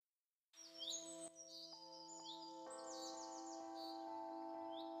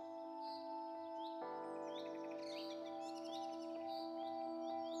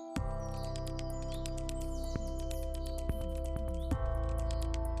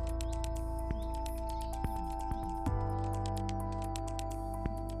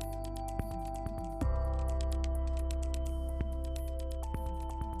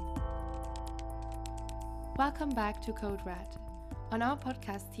Welcome back to Code Red. On our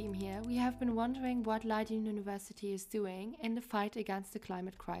podcast team here, we have been wondering what Leiden University is doing in the fight against the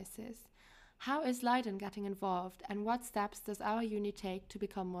climate crisis. How is Leiden getting involved, and what steps does our uni take to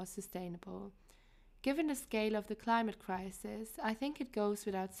become more sustainable? Given the scale of the climate crisis, I think it goes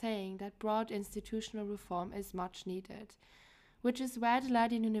without saying that broad institutional reform is much needed, which is where the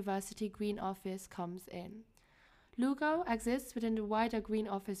Leiden University Green Office comes in. LUGO exists within the wider Green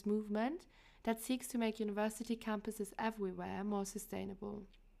Office movement that seeks to make university campuses everywhere more sustainable.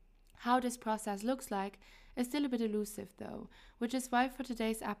 How this process looks like is still a bit elusive though, which is why for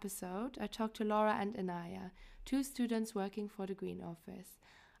today's episode I talked to Laura and Inaya, two students working for the Green Office.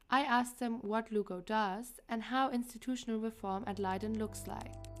 I asked them what LUGO does and how institutional reform at Leiden looks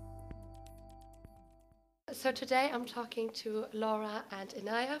like. So today I'm talking to Laura and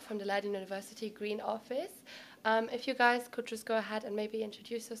Inaya from the Leiden University Green Office. If you guys could just go ahead and maybe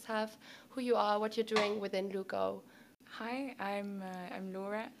introduce yourself, who you are, what you're doing within LUGO. Hi, I'm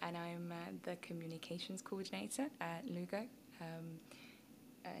Laura, and I'm the communications coordinator at LUGO.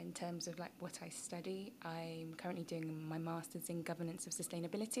 In terms of what I study, I'm currently doing my master's in governance of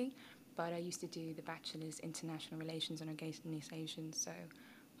sustainability, but I used to do the bachelor's international relations and organizations, so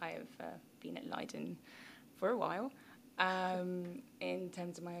I have been at Leiden for a while. In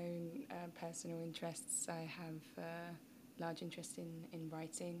terms of my own personal interests, I have a large interest in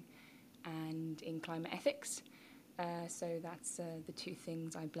writing and in climate ethics. So that's the two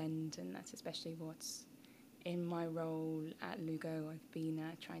things I blend, and that's especially what's in my role at LUGO I've been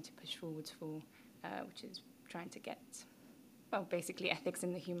trying to push forwards for, which is trying to get, basically ethics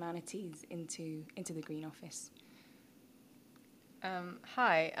in the humanities into the Green Office.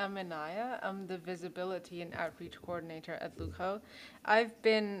 Hi, I'm Inaya. I'm the Visibility and Outreach Coordinator at LUGO. I've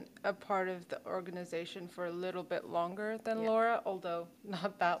been a part of the organization for a little bit longer than Laura, although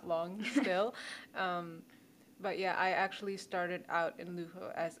not that long still. But yeah, I actually started out in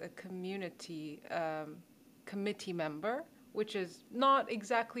LUGO as a community committee member, which is not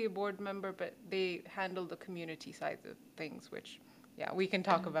exactly a board member, but they handle the community side of things, which, we can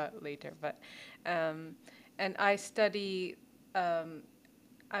talk about later. But and I study.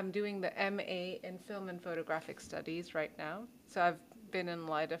 I'm doing the MA in Film and Photographic Studies right now. So I've been in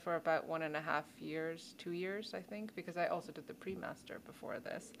LIDA for about 1.5 years, 2 years, I think, because I also did the pre-master before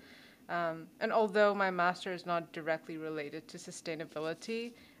this. And although my master is not directly related to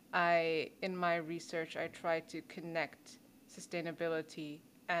sustainability, in my research, I try to connect sustainability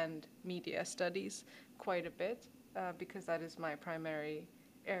and media studies quite a bit, because that is my primary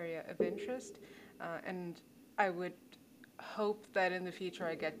area of interest. And I would hope that in the future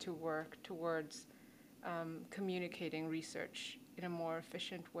I get to work towards communicating research in a more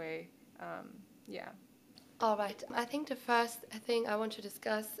efficient way. All right, I think the first thing I want to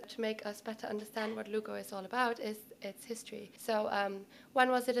discuss to make us better understand what LUGO is all about is its history. So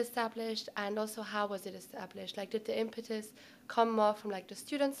when was it established, and also how was it established? Did the impetus come more from the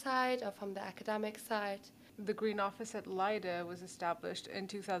student side or from the academic side? The Green Office at LIDA was established in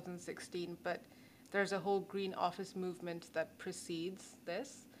 2016, but there's a whole Green Office movement that precedes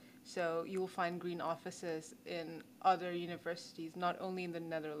this. So you'll find Green Offices in other universities, not only in the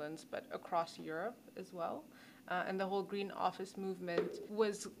Netherlands, but across Europe as well. And the whole Green Office movement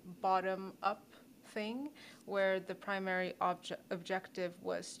was bottom-up thing, where the primary objective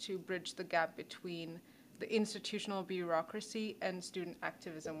was to bridge the gap between the institutional bureaucracy and student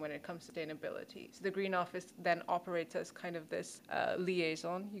activism when it comes to sustainability. So the Green Office then operates as kind of this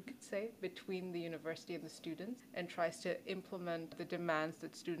liaison, you could say, between the university and the students, and tries to implement the demands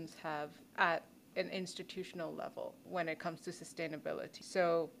that students have at an institutional level when it comes to sustainability.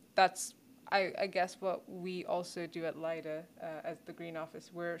 So that's, I guess, what we also do at LIDA as the Green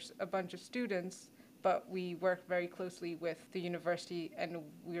Office. We're a bunch of students, but we work very closely with the university, and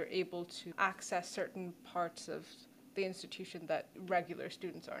we're able to access certain parts of the institution that regular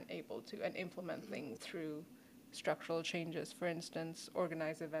students aren't able to, and implement things through structural changes, for instance,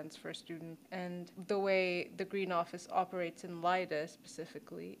 organize events for students. And the way the Green Office operates in LIDA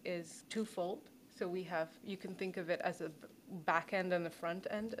specifically is twofold. So you can think of it as a back end and the front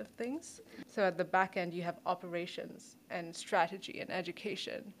end of things. So at the back end, you have operations and strategy and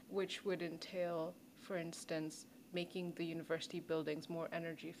education, which would entail, for instance, making the university buildings more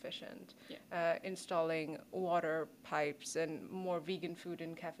energy efficient, installing water pipes and more vegan food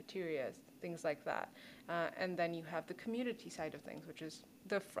in cafeterias, things like that. And then you have the community side of things, which is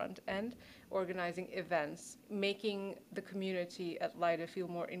the front end, organizing events, making the community at LIDA feel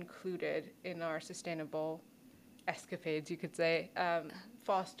more included in our sustainable escapades, you could say,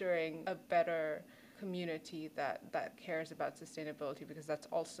 fostering a better community that cares about sustainability, because that's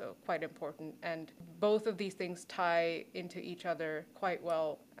also quite important. And both of these things tie into each other quite well.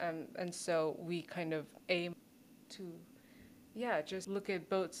 And so we kind of aim to just look at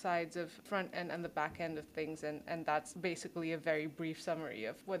both sides of front end and the back end of things, and that's basically a very brief summary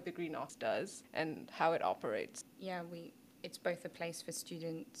of what the Green Office does and how it operates. Yeah, it's both a place for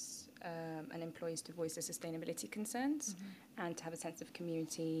students and employees to voice their sustainability concerns and to have a sense of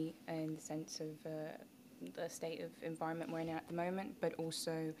community and the sense of the state of environment we're in at the moment, but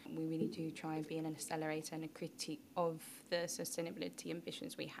also we really do try and be an accelerator and a critique of the sustainability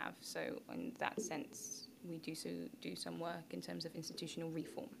ambitions we have. So in that sense, we do some work in terms of institutional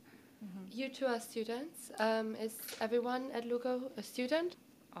reform. You two are students. Is everyone at LUGO a student?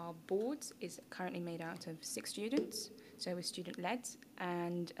 Our board is currently made out of 6 students, so we're student-led,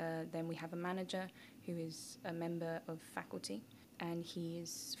 and then we have a manager who is a member of faculty, and he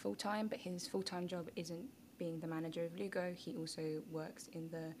is full-time, but his full-time job isn't being the manager of LUGO. He also works in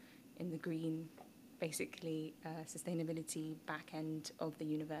the green, basically sustainability back end of the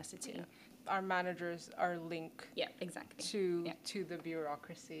university. Yeah. Our managers are linked exactly. to the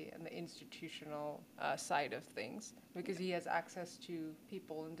bureaucracy and the institutional side of things, because he has access to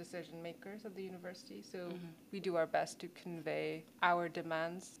people and decision makers at the university. So we do our best to convey our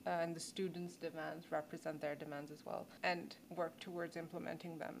demands, and the students' demands represent their demands as well, and work towards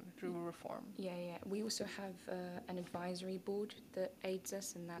implementing them through reform. Yeah. We also have an advisory board that aids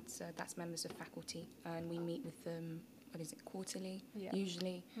us, and that's members of faculty, and we meet with them. Quarterly,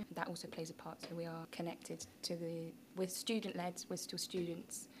 usually. That also plays a part. So we are connected we're student-led, we're still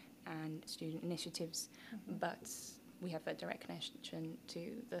students and student initiatives, but we have a direct connection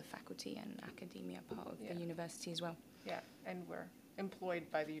to the faculty and academia part of the university as well. Yeah, and we're employed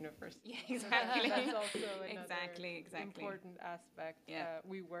by the university. Yeah, exactly. That's also another exactly. important aspect. Yeah.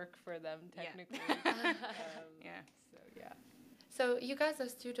 We work for them technically. So you guys are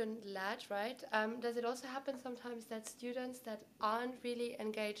student-led, right? Does it also happen sometimes that students that aren't really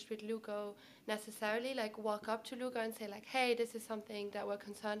engaged with LUGO necessarily, like walk up to LUGO and say like, hey, this is something that we're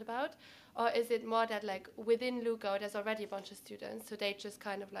concerned about? Or is it more that like within LUGO there's already a bunch of students, so they just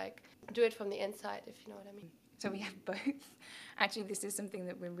kind of like do it from the inside, if you know what I mean? So we have both. Actually, this is something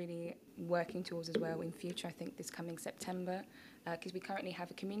that we're really working towards as well in future, I think this coming September, because we currently have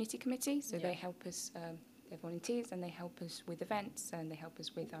a community committee, so they help us... They're volunteers, and they help us with events, and they help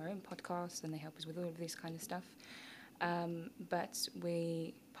us with our own podcasts, and they help us with all of this kind of stuff. But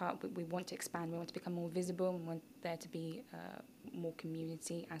we want to expand. We want to become more visible. We want there to be more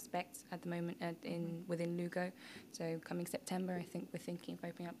community aspects at the moment within LUGO. So coming September, I think we're thinking of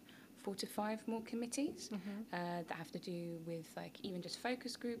opening up 4 to 5 more committees that have to do with like even just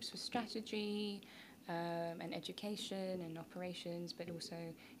focus groups for strategy. And education and operations, but also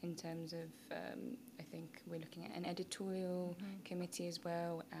in terms of, I think we're looking at an editorial committee as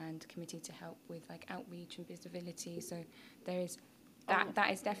well, and committee to help with like outreach and visibility. So there is that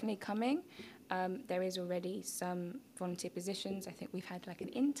is definitely coming. There is already some volunteer positions. I think we've had like an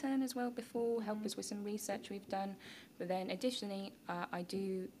intern as well before, help us with some research we've done. But then additionally, I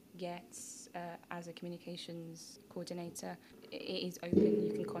do get, as a communications coordinator, it is open.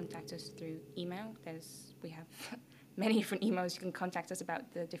 You can contact us through email. We have many different emails. You can contact us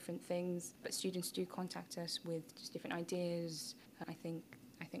about the different things. But students do contact us with just different ideas. I think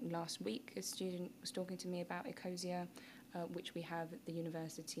last week a student was talking to me about Ecosia, which we have at the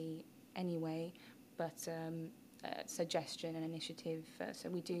university anyway, but suggestion and initiative. So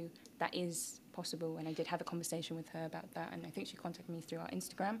that is possible, and I did have a conversation with her about that, and I think she contacted me through our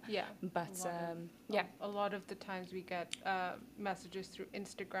Instagram. Yeah. But a lot of the times we get messages through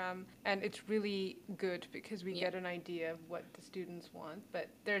Instagram, and it's really good because we get an idea of what the students want. But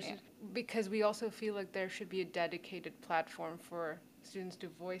because we also feel like there should be a dedicated platform for students to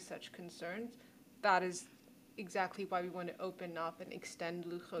voice such concerns. That is exactly why we want to open up and extend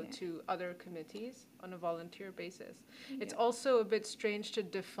LUGO to other committees on a volunteer basis. It's also a bit strange to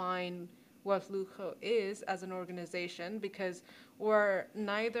define what LUGO is as an organization, because we're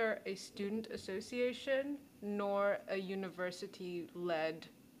neither a student association nor a university-led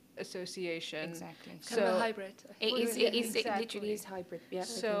association. Exactly. Kind of a hybrid. It literally is hybrid. Yeah.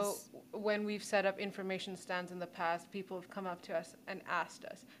 So when we've set up information stands in the past, people have come up to us and asked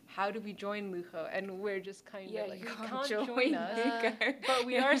us, how do we join LUGO? And we're just kind of like, you can't join us. But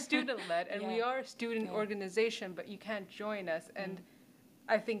we are student-led, and we are a student organization, but you can't join us. And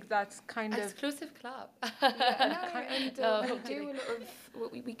I think that's kind of... Exclusive club.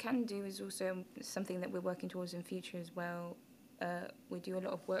 What we can do is also something that we're working towards in future as well. we do a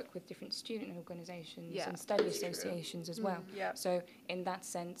lot of work with different student organisations Yeah, and study that's true. associations as well. Yeah. So in that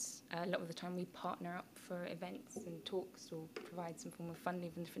sense, a lot of the time we partner up for events and talks or provide some form of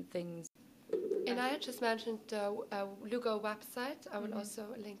funding for different things. And I had just mentioned the Lugo website. I will also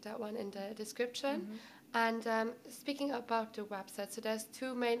link that one in the description. And speaking about the website, so there's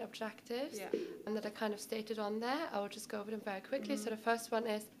two main objectives that are kind of stated on there. I will just go over them very quickly. So the first one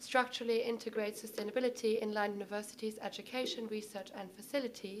is structurally integrate sustainability in Leiden University's education, research and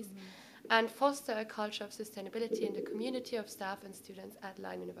facilities, and foster a culture of sustainability in the community of staff and students at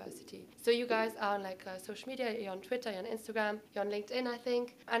Leiden University. So you guys are on like social media, you're on Twitter, you're on Instagram, you're on LinkedIn, I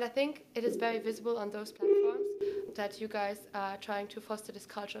think. And I think it is very visible on those platforms that you guys are trying to foster this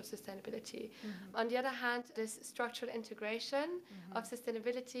culture of sustainability. On the other hand, this structural integration of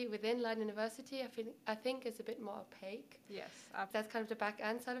sustainability within Leiden University, I think is a bit more opaque. Yes, That's kind of the back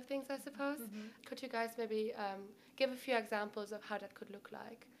end side of things, I suppose. Could you guys maybe give a few examples of how that could look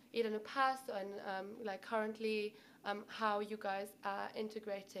like, either in the past or in, like currently, how you guys are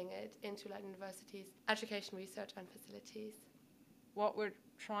integrating it into Leiden University's education, research, and facilities? What we're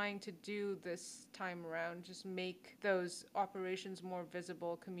trying to do this time around, just make those operations more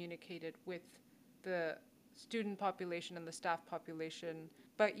visible, communicated with the student population and the staff population.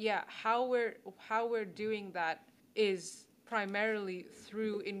 But yeah, how we're doing that is primarily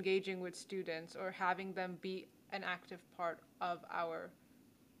through engaging with students or having them be an active part of our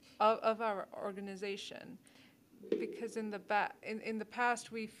organization. Because in the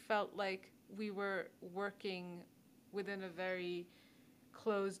past we felt like we were working within a very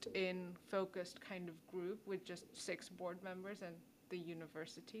closed-in, focused kind of group with just 6 board members and the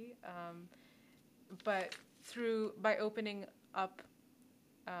university. But by opening up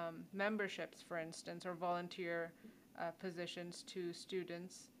memberships, for instance, or volunteer positions to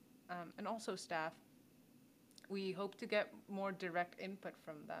students and also staff, we hope to get more direct input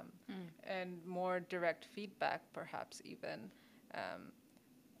from them and more direct feedback, perhaps even.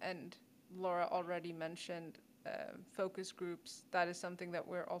 And Laura already mentioned focus groups. That is something that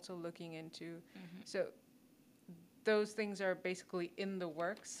we're also looking into. So those things are basically in the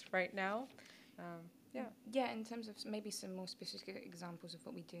works right now. Yeah, in terms of maybe some more specific examples of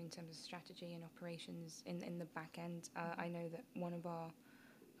what we do in terms of strategy and operations in the back end, I know that one of our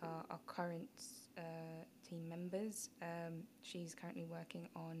current team members, she's currently working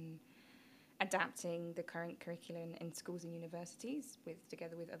on adapting the current curriculum in schools and universities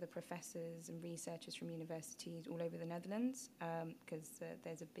together with other professors and researchers from universities all over the Netherlands, because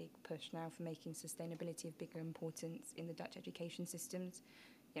there's a big push now for making sustainability of bigger importance in the Dutch education systems,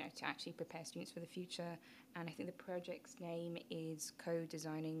 to actually prepare students for the future. And I think the project's name is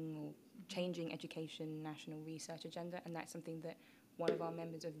Co-Designing or Changing Education National Research Agenda, and that's something that one of our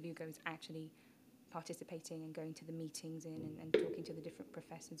members of Lugo is actually participating and going to the meetings and talking to the different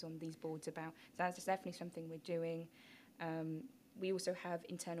professors on these boards about. So that's definitely something we're doing. We also have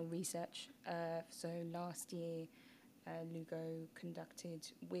internal research. So last year, Lugo conducted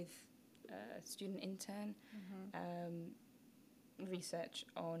with a student intern research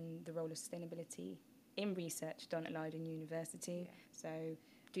on the role of sustainability in research done at Leiden University. So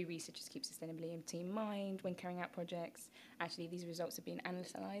do researchers keep sustainability in mind when carrying out projects? Actually, these results are being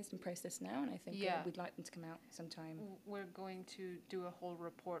analysed and processed now, and I think we'd like them to come out sometime. We're going to do a whole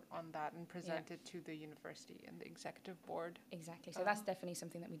report on that and present it to the university and the executive board. Exactly. So that's definitely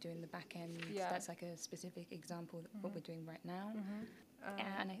something that we do in the back end. That's like a specific example of what we're doing right now.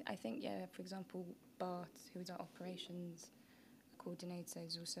 And I think, for example, Bart, who is our operations coordinator,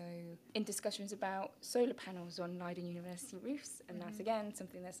 is also in discussions about solar panels on Leiden University roofs, and that's again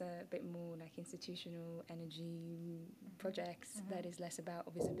something that's a bit more like institutional energy projects that is less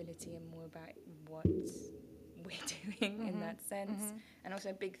about visibility and more about what we're doing in that sense. And also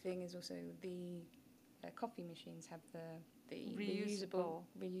a big thing is also the coffee machines have the reusable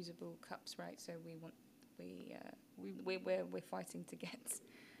cups, right? So we're fighting to get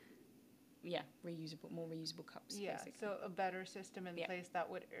more reusable cups. Basically. So a better system in place that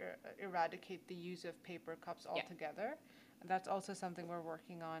would eradicate the use of paper cups altogether. And that's also something we're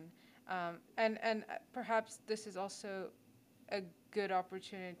working on. And perhaps this is also a good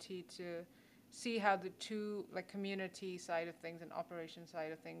opportunity to see how the two, like community side of things and operation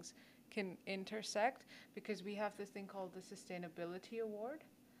side of things, can intersect, because we have this thing called the Sustainability Award,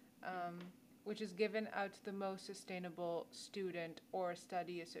 which is given out to the most sustainable student or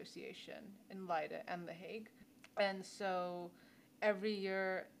study association in Leiden and The Hague. And so every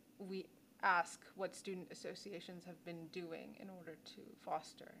year we ask what student associations have been doing in order to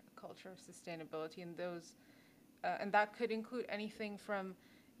foster a culture of sustainability, and and that could include anything from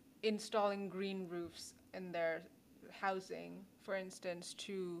installing green roofs in their housing, for instance,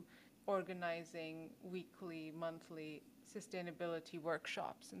 to organizing weekly, monthly sustainability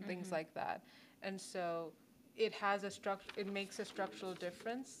workshops and things like that. And so it has it makes a structural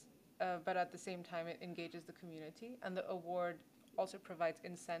difference, but at the same time it engages the community. And the award also provides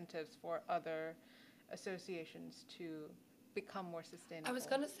incentives for other associations to become more sustainable. I was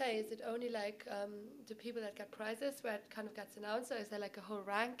going to say, is it only like the people that get prizes where it kind of gets announced, or is there like a whole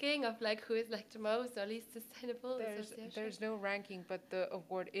ranking of like who is like the most or least sustainable association? There's no ranking, but the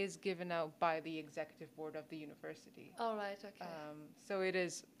award is given out by the executive board of the university. All right, okay. So it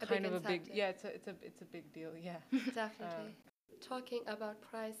is kind of a big, it's a big deal, yeah. Definitely. Talking about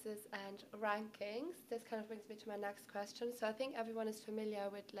prizes and rankings, this kind of brings me to my next question. So I think everyone is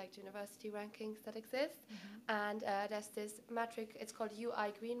familiar with like the university rankings that exist, and there's this metric, it's called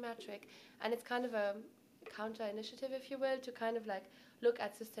UI Green metric, and it's kind of a counter initiative, if you will, to kind of like look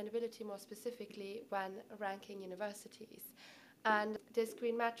at sustainability more specifically when ranking universities. And this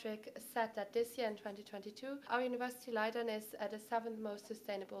green metric said that this year in 2022, our university, Leiden, is the 7th most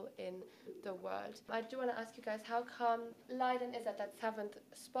sustainable in the world. I do want to ask you guys, how come Leiden is at that 7th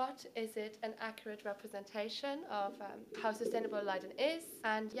spot? Is it an accurate representation of how sustainable Leiden is?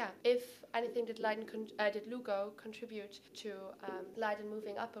 And yeah, if anything, did LUGO contribute to Leiden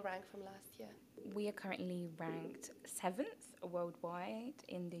moving up a rank from last year? We are currently ranked 7th worldwide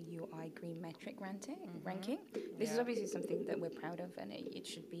in the UI Green Metric ranking. This is obviously something that we're proud of, and it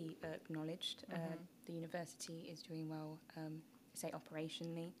should be acknowledged. The university is doing well, say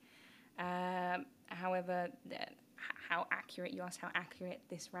operationally. However, how accurate, you asked how accurate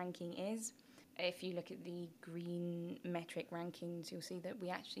this ranking is. If you look at the green metric rankings, you'll see that we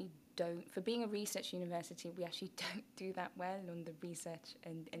actually don't, for being a research university, we actually don't do that well on the research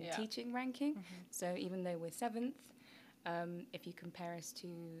and teaching ranking. So even though we're 7th, if you compare us to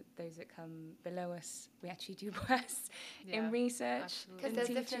those that come below us, we actually do worse in research. Because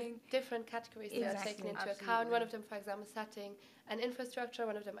there's different categories that are taken into account. One of them, for example, setting and infrastructure,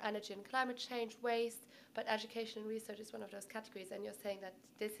 one of them energy and climate change, waste, but education and research is one of those categories, and you're saying that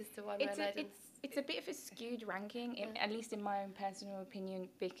this is the one where it's a bit of a skewed ranking, at least in my own personal opinion,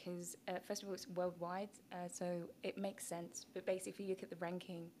 because first of all, it's worldwide, so it makes sense. But basically, if you look at the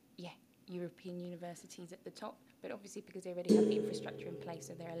ranking, European universities at the top, but obviously because they already have the infrastructure in place,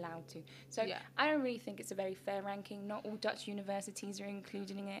 so they're allowed to. So I don't really think it's a very fair ranking. Not all Dutch universities are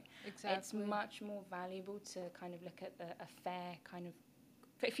included in it. Exactly. It's much more valuable to kind of look at a fair kind of,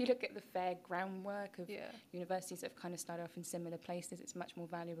 if you look at the fair groundwork of universities that have kind of started off in similar places, it's much more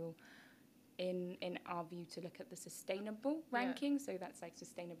valuable in our view to look at the sustainable ranking. So that's like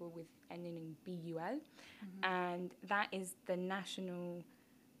sustainable with ending in BUL. And that is the national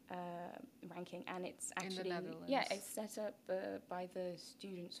ranking, and it's actually it's set up by the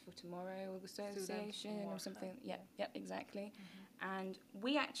Students for Tomorrow Association or something. Exactly. And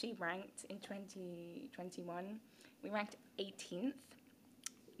we actually ranked in 2021. We ranked 18th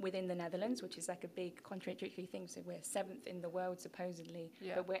within the Netherlands, which is like a big contradictory thing. So we're 7th in the world supposedly,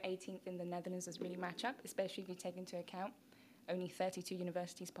 but we're 18th in the Netherlands. Doesn't really match up, especially if you take into account only 32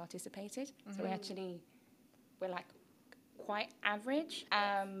 universities participated. So we're like quite average,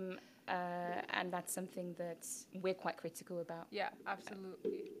 and that's something that we're quite critical about. Yeah,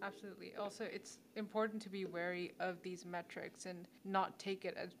 absolutely. Also, it's important to be wary of these metrics and not take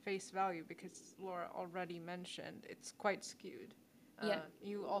it at face value, because Laura already mentioned it's quite skewed.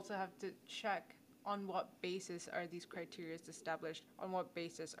 You also have to check on what basis are these criteria established, on what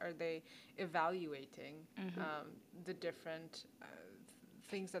basis are they evaluating the different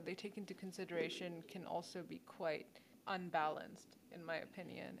things that they take into consideration can also be quite unbalanced, in my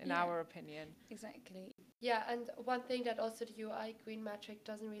opinion, in our opinion. Exactly. Yeah, and one thing that also the UI Green metric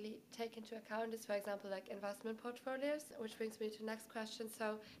doesn't really take into account is, for example, like investment portfolios, which brings me to the next question.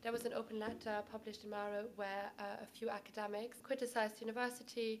 So there was an open letter published in Maro where a few academics criticized the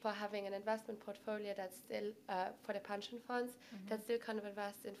university for having an investment portfolio that's still, for the pension funds, that still kind of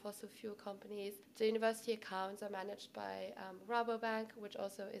invest in fossil fuel companies. The university accounts are managed by Rabobank, which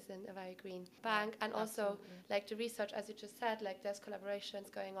also isn't a very green bank. And also, like the research, as you just said, like there's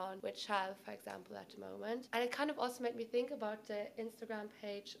collaborations going on with Shell, for example, at the moment. And it kind of also made me think about the Instagram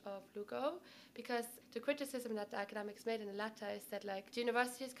page of LUGO, because the criticism that the academics made in the letter is that like the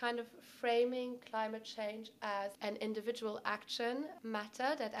university is kind of framing climate change as an individual action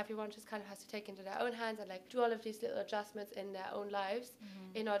matter that everyone just kind of has to take into their own hands and like do all of these little adjustments in their own lives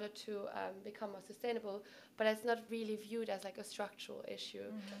in order to become more sustainable, but it's not really viewed as like a structural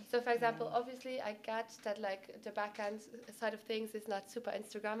issue. So for example, obviously I get that like the back end side of things is not super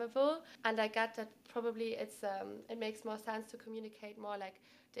Instagrammable, and I get that probably probably it makes more sense to communicate more like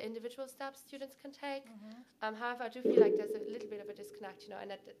the individual steps students can take. However, I do feel like there's a little bit of a disconnect,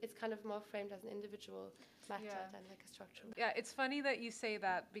 and that it's kind of more framed as an individual matter than like a structural. Yeah, it's funny that you say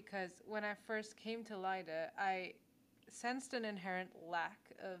that, because when I first came to Leiden, I sensed an inherent lack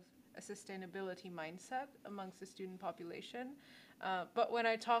of a sustainability mindset amongst the student population. But when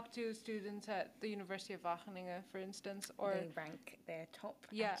I talk to students at the University of Wageningen, for instance, or they rank their top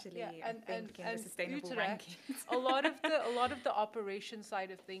actually, and in the sustainable Utrecht, rankings. a lot of the operation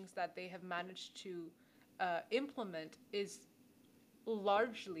side of things that they have managed to implement is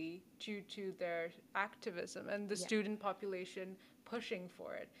largely due to their activism and the student population pushing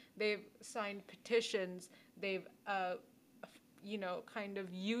for it. They've signed petitions. They've kind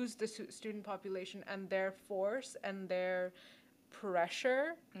of used the student population and their force and their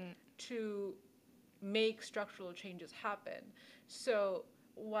pressure to make structural changes happen. So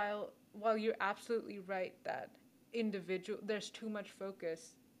while you're absolutely right that there's too much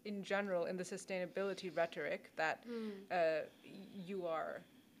focus in general in the sustainability rhetoric that you are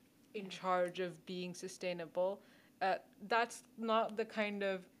in charge of being sustainable, that's not the kind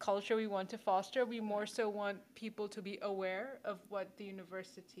of culture we want to foster. We more so want people to be aware of what the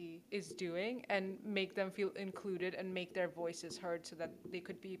university is doing and make them feel included and make their voices heard so that they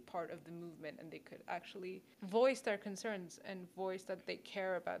could be part of the movement and they could actually voice their concerns and voice that they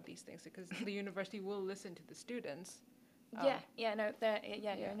care about these things, because the university will listen to the students. No,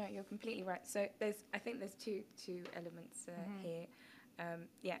 you're completely right. So I think there's two elements here.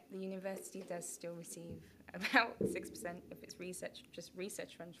 The university does still receive about 6% of its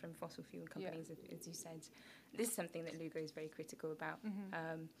research funds from fossil fuel companies, as you said. This is something that Lugo is very critical about.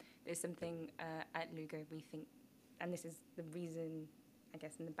 There's something at Lugo we think, and this is the reason, I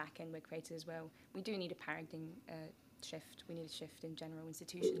guess, in the back end we're created as well. We do need a paradigm shift. We need a shift in general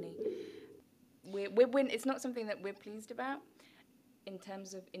institutionally. It's not something that we're pleased about in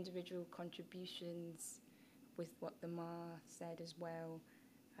terms of individual contributions. With what the Ma said as well,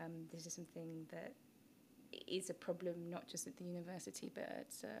 this is something that is a problem not just at the university but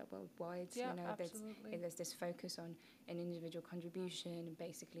worldwide. Yeah, absolutely. There's this focus on an individual contribution, and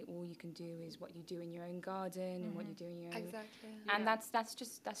basically all you can do is what you do in your own garden and what you do in your own. Exactly. And that's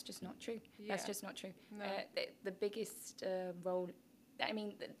just not true. Yeah. That's just not true. No. The biggest role. I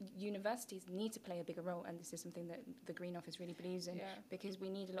mean, the universities need to play a bigger role, and this is something that the Green Office really believes in, because we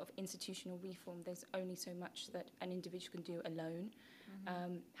need a lot of institutional reform. There's only so much that an individual can do alone.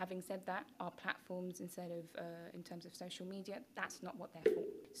 Having said that, our platforms, instead of in terms of social media, that's not what they're for.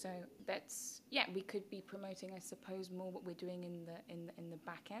 So we could be promoting, I suppose, more what we're doing in the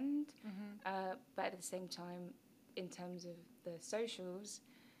back end, but at the same time, in terms of the socials,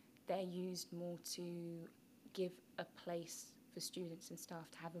 they're used more to give a place for students and staff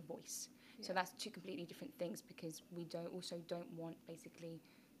to have a voice. So that's two completely different things, because we don't want basically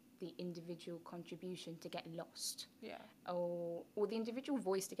the individual contribution to get lost. Or the individual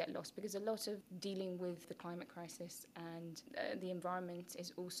voice to get lost, because a lot of dealing with the climate crisis and the environment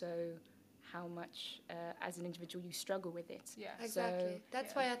is also how much as an individual you struggle with it. Exactly. So,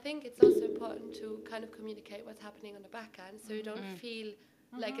 that's why I think it's also important to kind of communicate what's happening on the back end, so you don't feel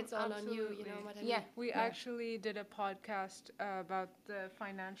like it's all on you, you know what I mean? We actually did a podcast about the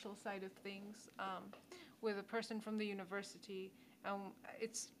financial side of things with a person from the university.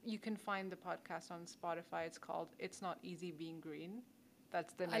 You can find the podcast on Spotify. It's called "It's Not Easy Being Green."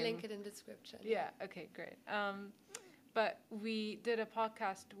 That's the name. I'll link it in the description. Yeah. Okay. Great. But we did a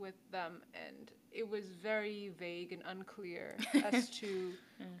podcast with them, and it was very vague and unclear as to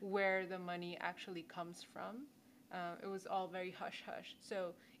where the money actually comes from. It was all very hush-hush.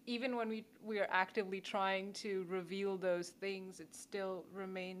 So even when we are actively trying to reveal those things, it still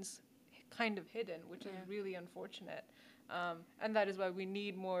remains kind of hidden, which is really unfortunate. And that is why we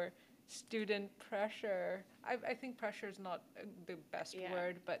need more student pressure. I think pressure is not the best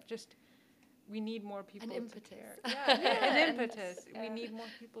word, but just we need more people to care. An impetus. We need more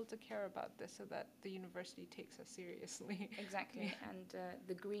people to care about this so that the university takes us seriously. Exactly. And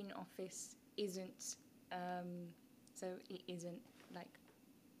the Green Office isn't... So it isn't like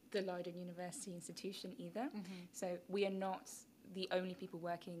the Leiden University institution either. So we are not the only people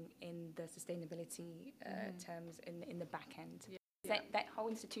working in the sustainability terms in the back end. That whole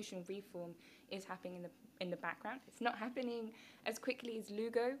institutional reform is happening in the background. It's not happening as quickly as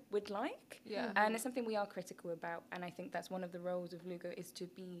Lugo would like. And it's something we are critical about. And I think that's one of the roles of Lugo, is to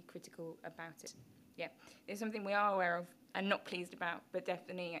be critical about it. It's something we are aware of and not pleased about, but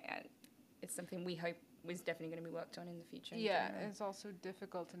definitely it's something we hope is definitely going to be worked on in the future. It's also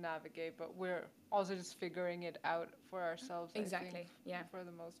difficult to navigate, but we're also just figuring it out for ourselves. Exactly. I think, for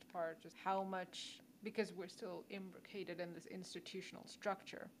the most part, just how much because we're still imbricated in this institutional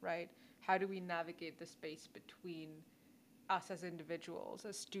structure, right? How do we navigate the space between us as individuals,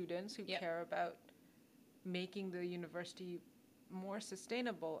 as students who care about making the university more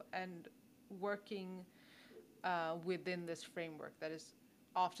sustainable and working within this framework that is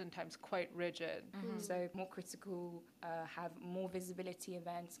oftentimes quite rigid. So more critical, have more visibility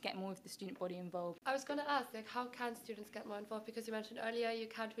events, get more of the student body involved. I was going to ask, like, how can students get more involved? Because you mentioned earlier you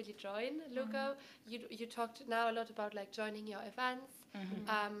can't really join Lugo. You talked now a lot about like joining your events,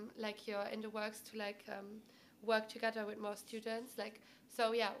 like you're in the works to like work together with more students. Like,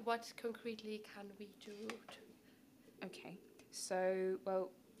 so yeah, what concretely can we do? Okay, so well,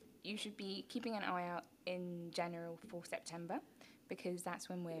 you should be keeping an eye out in January for September, because that's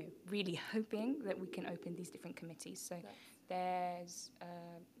when we're really hoping that we can open these different committees. So there's,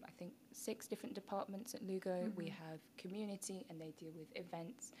 I think, 6 different departments at Lugo. We have community, and they deal with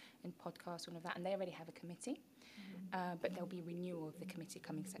events and podcasts, all of that, and they already have a committee. But there'll be renewal of the committee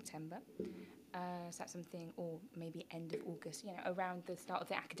coming September. So that's something, or maybe end of August, around the start of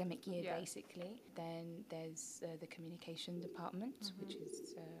the academic year, basically. Then there's the communication department, which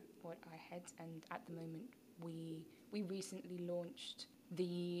is what I head, and at the moment we recently launched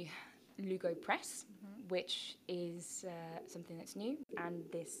the Lugo Press, which is something that's new, and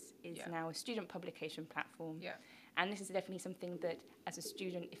this is now a student publication platform. And this is definitely something that, as a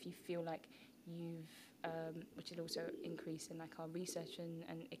student, if you feel like you've, which will also increase in like our research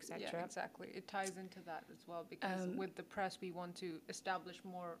and etc. Yeah, exactly. It ties into that as well, because with the press we want to establish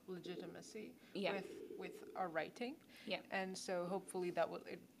more legitimacy with our writing. And so hopefully that will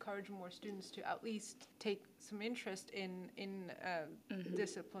encourage more students to at least take some interest in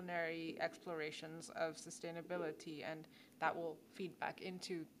disciplinary explorations of sustainability, and that will feed back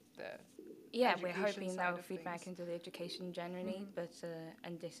into the we're hoping that will feed back into the education generally, but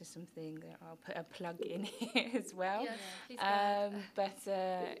and this is something that I'll put a plug in here as well.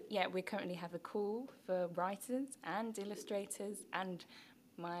 We currently have a call for writers and illustrators, and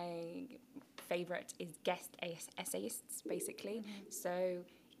my favourite is guest essayists, basically. So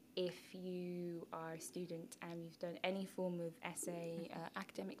if you are a student and you've done any form of essay,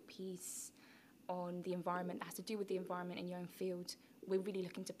 academic piece on the environment that has to do with the environment in your own field, we're really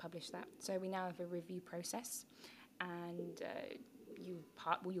looking to publish that. So we now have a review process, and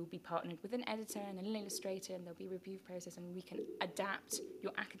you'll be partnered with an editor and an illustrator, and there'll be a review process, and we can adapt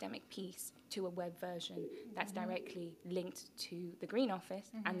your academic piece to a web version that's directly linked to the Green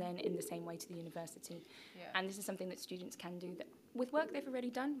Office, and then in the same way to the university. And this is something that students can do that with work they've already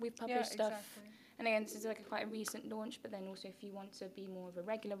done. We've published stuff. And again, this is like quite a recent launch, but then also if you want to be more of a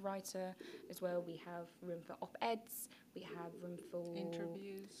regular writer as well, we have room for op-eds, we have room for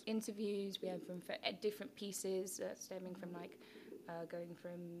interviews, we have room for different pieces stemming from like going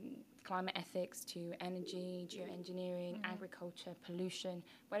from climate ethics to energy, geoengineering, agriculture, pollution,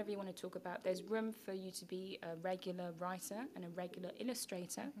 whatever you want to talk about. There's room for you to be a regular writer and a regular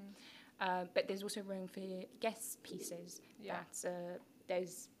illustrator, but there's also room for guest pieces that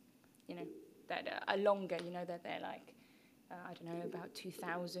there's, that are longer, that they're like, I don't know, about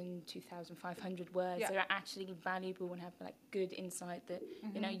 2,000, 2,500 words that are actually valuable and have like good insight that,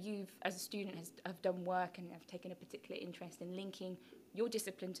 you've, as a student, have done work and have taken a particular interest in linking your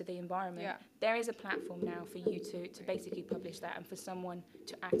discipline to the environment. There is a platform now for you to basically publish that, and for someone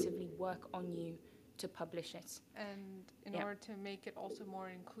to actively work on you to publish it. And in order to make it also more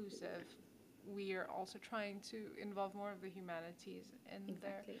inclusive, we are also trying to involve more of the humanities in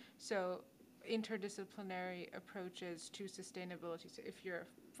there. So interdisciplinary approaches to sustainability. So if you're,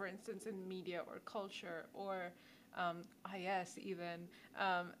 for instance, in media or culture or IS even,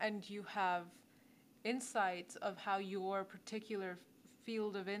 and you have insights of how your particular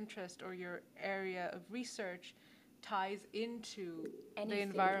field of interest or your area of research ties into the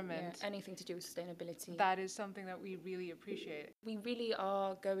environment. Anything to do with sustainability. That is something that we really appreciate. We really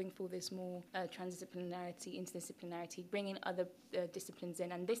are going for this more transdisciplinarity, interdisciplinarity, bringing other disciplines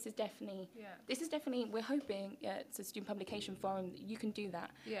in, and this is definitely, we're hoping, it's a student publication forum, you can do that.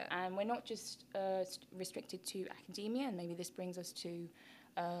 And we're not just restricted to academia, and maybe this brings us to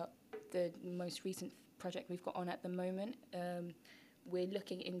the most recent project we've got on at the moment. We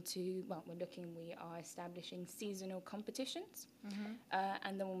are establishing seasonal competitions.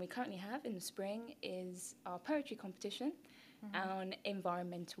 And the one we currently have in the spring is our poetry competition on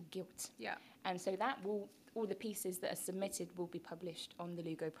environmental guilt. And so that will, all the pieces that are submitted will be published on the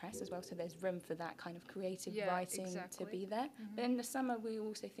Lugo Press as well. So there's room for that kind of creative writing to be there. But in the summer, we're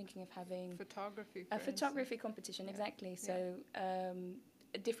also thinking of having photography competition, exactly. So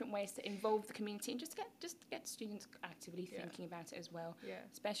different ways to involve the community and just get students actively thinking about it as well. Yeah.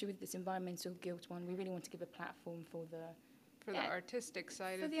 Especially with this environmental guilt one, we really want to give a platform for the artistic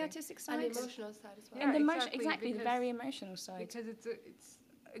side for of the things. artistic side And the emotional side as well. and the exactly, the very emotional side. Because it's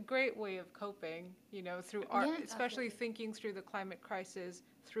a great way of coping, through art, Yeah, especially definitely. thinking through the climate crisis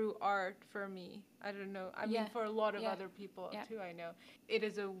through art. For me, I don't know, I mean for a lot of other people too, I know it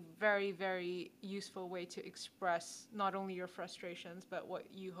is a very, very useful way to express not only your frustrations but what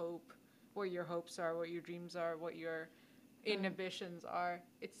you hope, what your hopes are, what your dreams are, what your inhibitions are.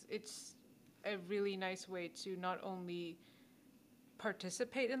 It's a really nice way to not only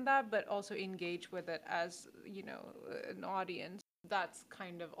participate in that but also engage with it as an audience. That's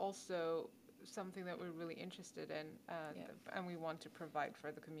kind of also something that we're really interested in, and we want to provide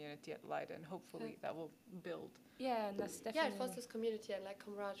for the community at Leiden, and hopefully that will build. Yeah, and that's definitely It fosters community and like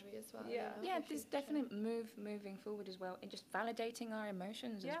camaraderie as well. Yeah. yeah, there's definitely moving forward as well, and just validating our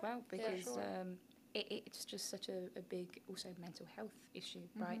emotions as well, because it's just such a big also mental health issue,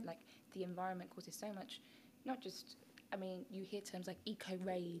 right? Like the environment causes so much, not just, I mean, you hear terms like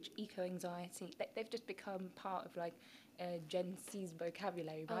eco-rage, eco-anxiety, they've just become part of like Gen Z's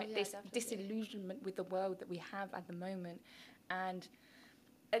vocabulary, right? Yeah, This definitely. disillusionment with the world that we have at the moment. And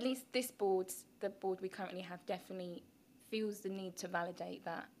at least the board we currently have definitely feels the need to validate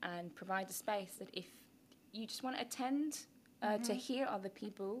that and provide a space that if you just want to attend to hear other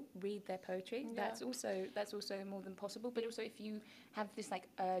people read their poetry, that's also more than possible. But also if you have this like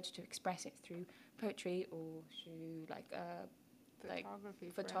urge to express it through poetry or through like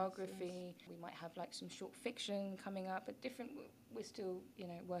photography, we might have like some short fiction coming up, but we're still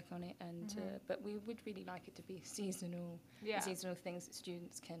working on it, and but we would really like it to be seasonal things that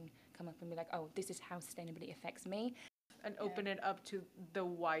students can come up and be like, oh, this is how sustainability affects me, and open it up to the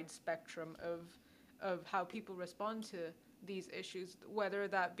wide spectrum of how people respond to these issues, whether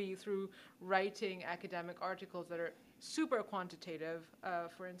that be through writing academic articles that are super quantitative,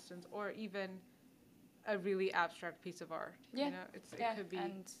 for instance, or even a really abstract piece of art. It could be.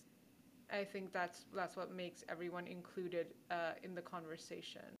 And I think that's what makes everyone included in the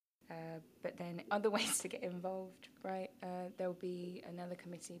conversation. But then other ways to get involved, right? There'll be another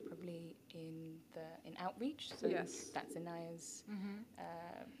committee probably in outreach. So that's Inaya's.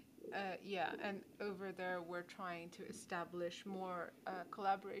 And over there we're trying to establish more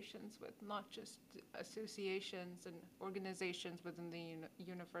collaborations with not just associations and organizations within the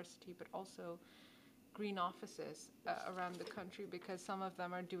university, but also green offices around the country, because some of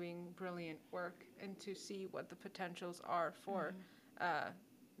them are doing brilliant work, and to see what the potentials are for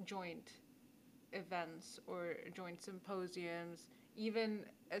joint events or joint symposiums, even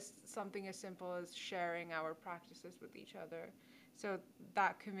as something as simple as sharing our practices with each other. So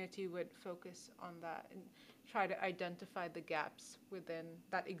that committee would focus on that and try to identify the gaps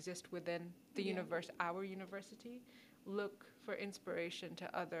that exist within the our university, look for inspiration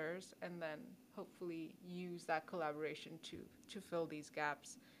to others, and then hopefully use that collaboration to fill these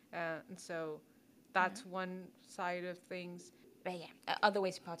gaps. And so that's one side of things. But other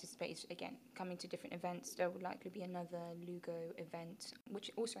ways to participate is, again, coming to different events. There will likely be another Lugo event,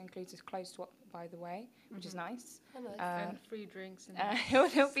 which also includes a closed swap, by the way, which is nice. Oh, nice. And free drinks.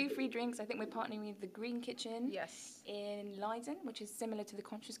 There'll be free drinks. I think we're partnering with the Green Kitchen in Leiden, which is similar to the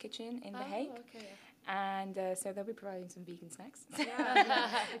Conscious Kitchen in The Hague. Okay. And so they'll be providing some vegan snacks.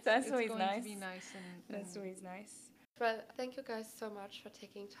 That's always going nice. To be nice. That's always nice. Well, thank you guys so much for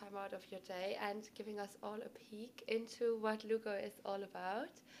taking time out of your day and giving us all a peek into what Lugo is all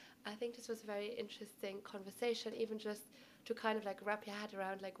about. I think this was a very interesting conversation, even just to kind of like wrap your head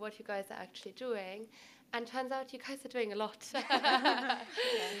around like what you guys are actually doing. And turns out you guys are doing a lot,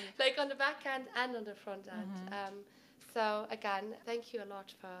 like on the back end and on the front end. So again, thank you a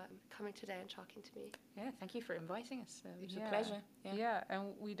lot for coming today and talking to me. Yeah, thank you for inviting us. It was a pleasure. Yeah,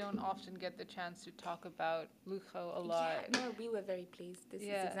 and we don't often get the chance to talk about Lugo a lot. Yeah, no, we were very pleased. This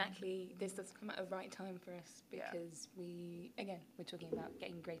does come at a right time for us, because we're talking about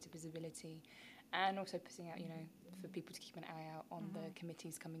getting greater visibility and also putting out, for people to keep an eye out on the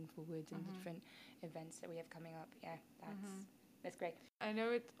committees coming forward and the different events that we have coming up. Yeah, that's great. I know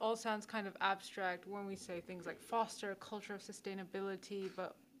it all sounds kind of abstract when we say things like foster a culture of sustainability,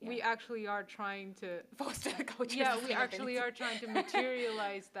 but we actually are trying to foster a culture. Yeah, we actually are trying to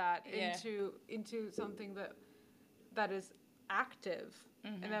materialize that into something that is active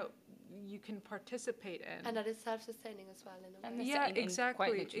and that you can participate in, and that is self-sustaining as well in a way. Yeah,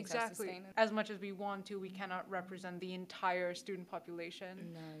 exactly. As much as we want to, we cannot represent the entire student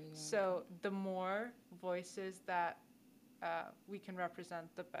population. No. So the more voices that we can represent,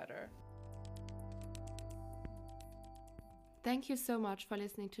 the better. Thank you so much for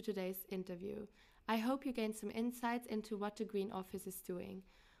listening to today's interview. I hope you gained some insights into what the Green Office is doing.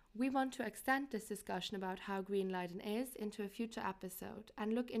 We want to extend this discussion about how green Leiden is into a future episode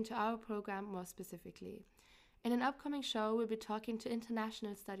and look into our program more specifically. In an upcoming show, we'll be talking to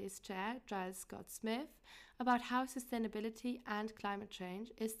International Studies Chair Giles Scott-Smith about how sustainability and climate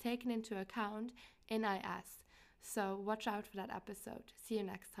change is taken into account in IS. So watch out for that episode. See you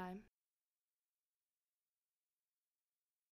next time.